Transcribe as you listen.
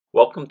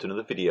Welcome to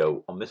another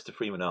video on Mr.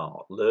 Freeman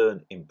Art.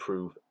 Learn,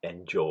 improve,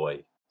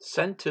 enjoy.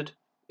 Centered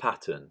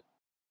pattern.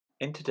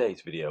 In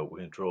today's video we're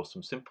going to draw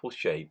some simple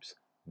shapes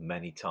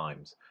many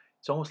times.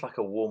 It's almost like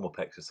a warm-up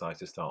exercise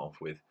to start off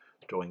with,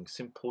 drawing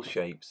simple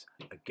shapes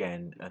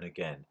again and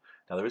again.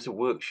 Now there is a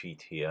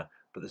worksheet here,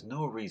 but there's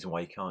no reason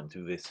why you can't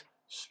do this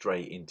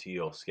straight into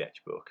your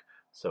sketchbook.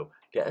 So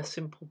get a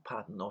simple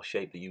pattern or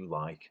shape that you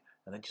like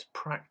and then just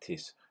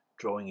practice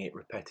drawing it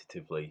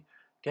repetitively.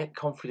 Get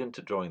confident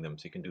at drawing them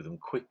so you can do them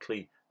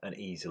quickly and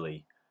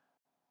easily.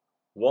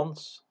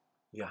 Once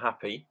you're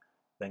happy,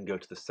 then go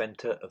to the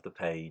center of the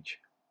page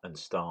and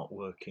start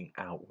working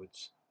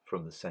outwards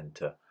from the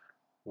center.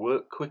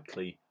 Work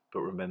quickly, but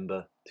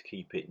remember to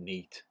keep it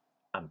neat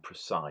and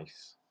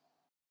precise.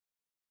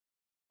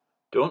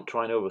 Don't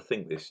try and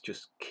overthink this,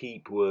 just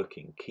keep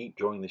working, keep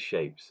drawing the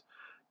shapes,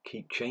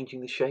 keep changing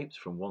the shapes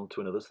from one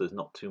to another so there's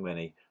not too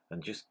many,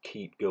 and just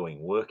keep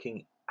going,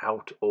 working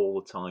out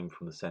all the time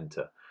from the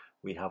center.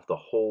 We have the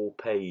whole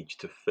page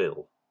to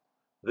fill.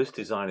 This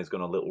design has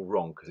gone a little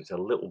wrong because it's a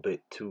little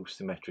bit too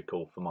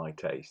symmetrical for my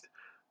taste,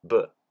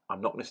 but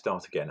I'm not going to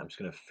start again. I'm just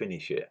going to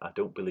finish it. I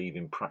don't believe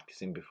in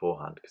practicing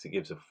beforehand because it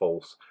gives a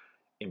false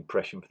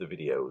impression for the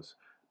videos.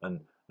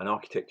 And an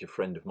architecture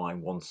friend of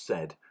mine once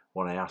said,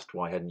 when I asked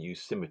why I hadn't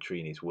used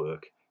symmetry in his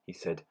work, he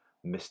said,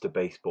 "Mr.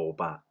 Baseball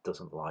Bat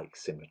doesn't like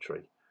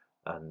symmetry."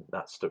 And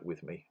that stuck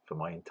with me for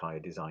my entire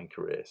design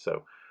career.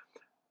 So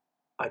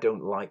I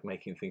don't like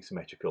making things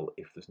symmetrical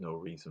if there's no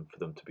reason for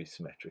them to be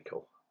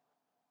symmetrical.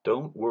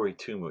 Don't worry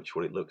too much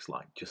what it looks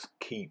like, just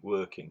keep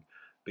working,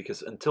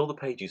 because until the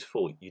page is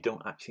full you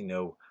don't actually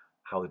know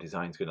how the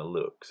design's going to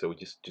look. So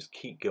just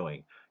keep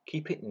going,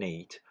 keep it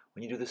neat.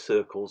 When you do the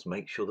circles,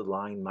 make sure the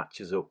line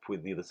matches up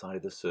with the other side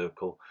of the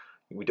circle.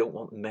 We don't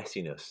want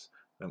messiness,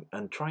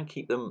 and try and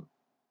keep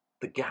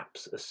the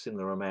gaps a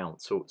similar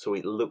amount so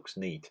it looks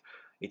neat.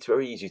 It's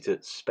very easy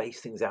to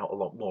space things out a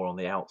lot more on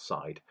the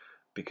outside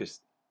because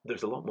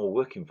there's a lot more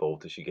work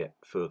involved as you get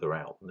further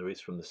out than there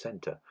is from the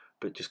center.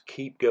 But just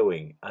keep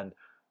going and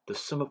the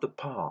sum of the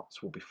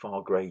parts will be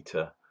far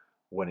greater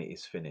when it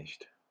is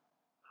finished.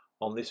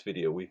 On this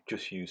video we've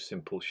just used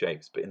simple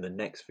shapes, but in the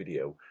next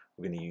video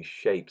we're going to use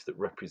shapes that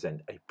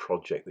represent a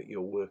project that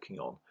you're working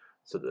on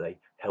so that they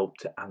help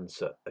to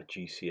answer a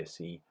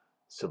GCSE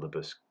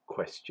syllabus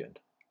question.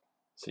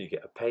 So you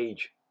get a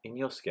page in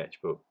your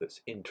sketchbook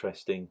that's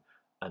interesting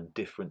and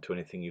different to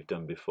anything you've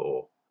done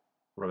before.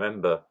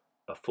 Remember,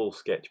 a full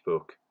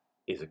sketchbook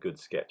is a good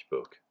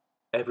sketchbook.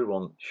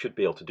 Everyone should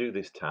be able to do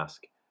this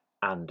task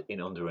and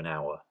in under an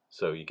hour,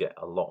 so you get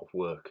a lot of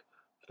work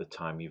for the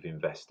time you've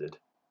invested.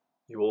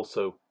 You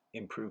also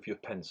improve your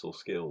pencil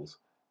skills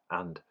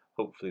and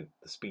hopefully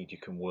the speed you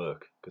can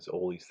work, because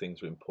all these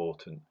things are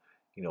important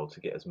in order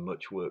to get as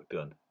much work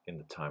done in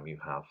the time you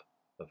have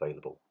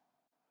available.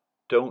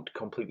 Don't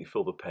completely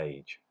fill the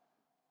page.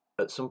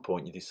 At some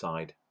point you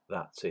decide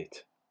that's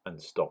it and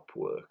stop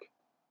work.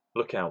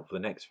 Look out for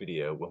the next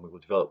video when we will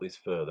develop this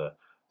further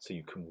so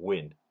you can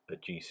win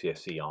at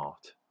GCSE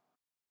Art.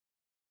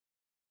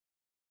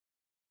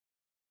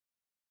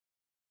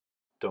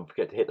 Don't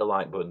forget to hit the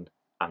like button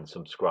and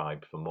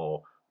subscribe for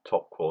more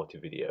top quality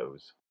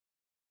videos.